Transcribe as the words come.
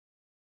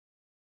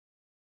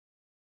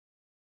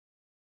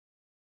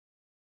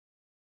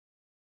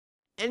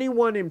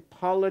anyone in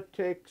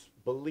politics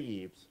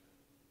believes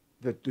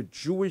that the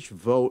Jewish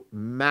vote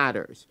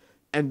matters.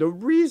 And the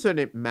reason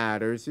it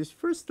matters is,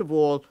 first of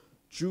all,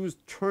 Jews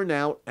turn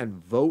out and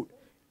vote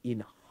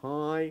in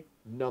high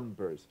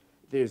numbers.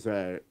 There's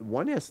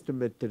one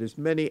estimate that as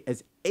many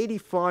as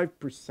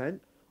 85%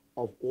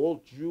 of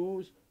all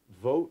Jews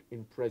vote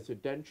in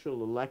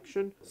presidential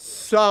election.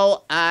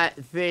 So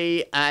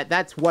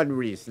that's one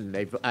reason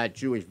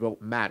Jewish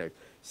vote matters.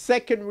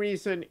 Second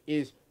reason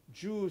is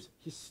Jews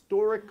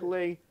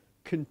historically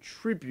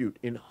contribute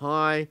in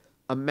high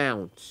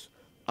amounts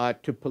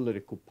to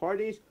political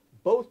parties,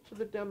 both to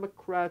the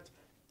Democrats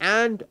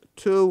and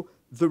to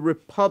the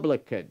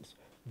Republicans.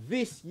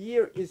 This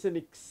year is an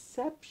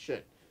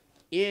exception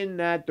in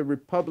that the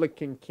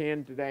Republican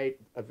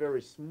candidate, a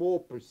very small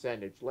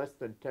percentage, less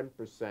than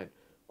 10%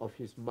 of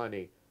his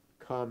money,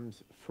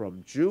 comes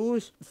from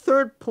Jews.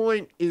 Third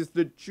point is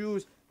that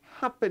Jews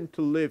happen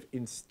to live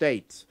in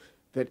states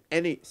that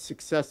any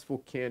successful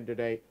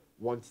candidate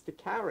wants to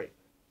carry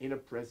in a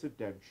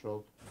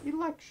presidential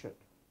election.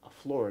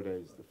 Florida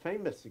is the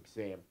famous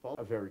example,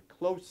 a very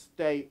close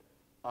state,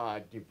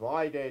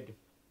 divided.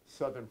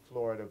 Southern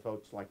Florida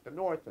votes like the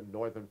North, and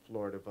Northern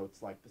Florida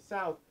votes like the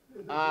South.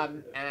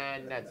 And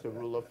that's the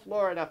rule of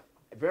Florida.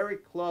 Very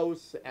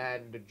close,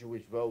 and the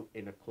Jewish vote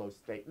in a close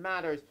state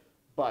matters.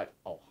 But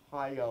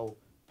Ohio,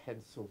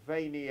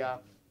 Pennsylvania,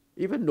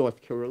 even North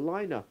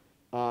Carolina,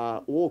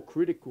 all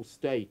critical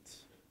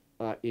states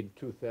in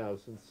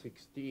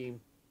 2016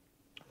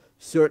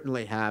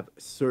 certainly have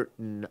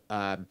certain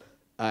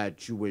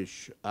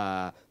Jewish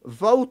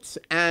votes.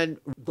 And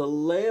the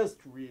last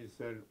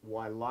reason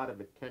why a lot of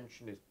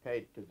attention is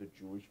paid to the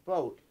Jewish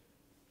vote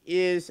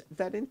is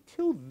that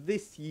until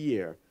this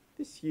year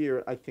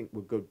I think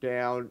will go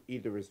down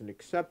either as an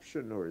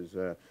exception or as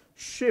a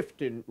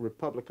shift in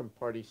Republican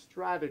Party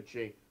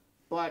strategy.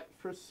 But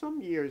for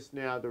some years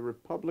now, the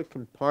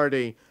Republican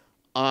Party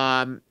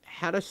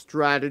had a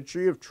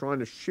strategy of trying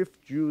to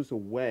shift Jews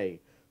away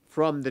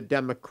from the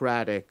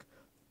Democratic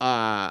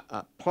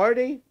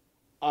Party.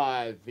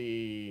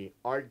 The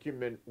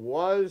argument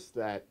was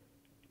that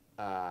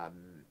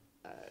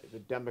the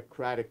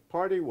Democratic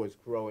Party was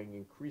growing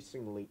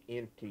increasingly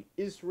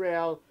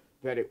anti-Israel,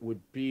 that it would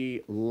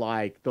be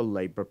like the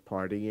Labour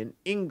Party in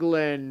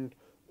England,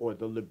 or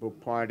the Liberal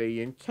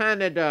Party in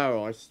Canada,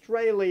 or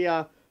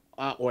Australia,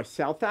 or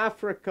South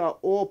Africa,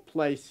 all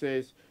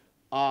places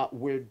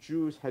where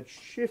Jews had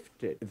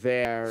shifted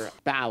their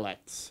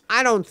ballots.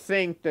 I don't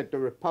think that the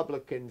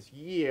Republicans'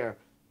 year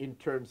in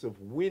terms of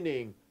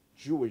winning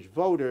Jewish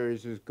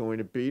voters is going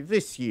to be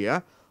this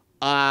year.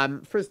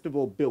 First of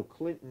all, Bill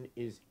Clinton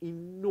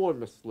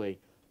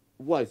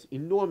was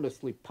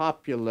enormously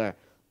popular.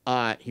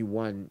 He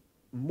won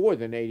more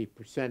than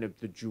 80% of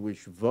the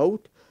Jewish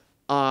vote.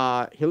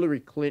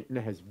 Hillary Clinton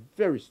has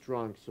very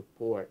strong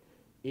support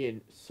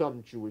in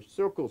some Jewish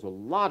circles. A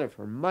lot of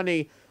her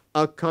money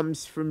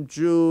comes from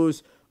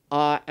Jews.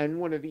 And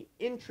one of the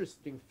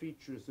interesting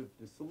features of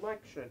this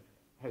election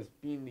has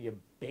been the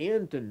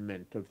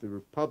abandonment of the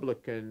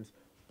Republicans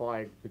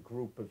by the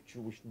group of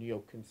Jewish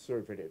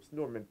neoconservatives.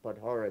 Norman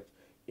Podhoretz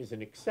is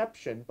an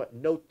exception, but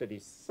note that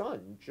his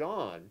son,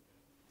 John,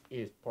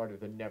 is part of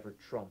the Never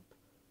Trump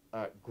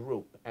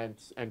group. And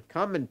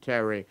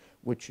Commentary,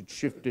 which had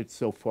shifted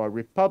so far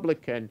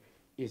Republican,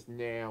 is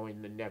now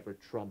in the Never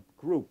Trump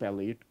group.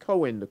 Elliot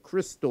Cohen, the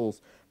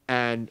Crystals,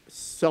 and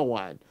so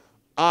on.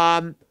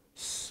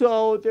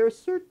 So there are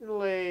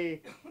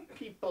certainly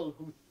people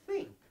who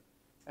think,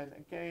 and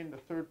again, the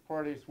third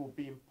parties will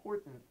be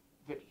important,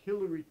 that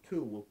Hillary,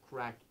 too, will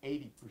crack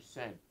 80%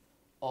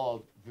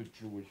 of the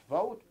Jewish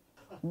vote.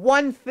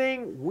 One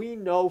thing we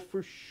know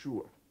for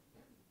sure,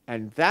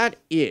 and that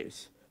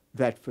is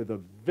that for the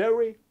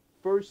very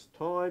first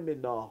time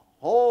in the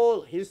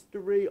whole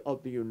history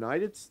of the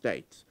United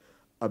States,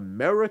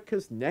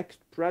 America's next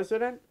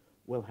president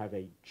will have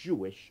a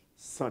Jewish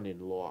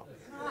son-in-law.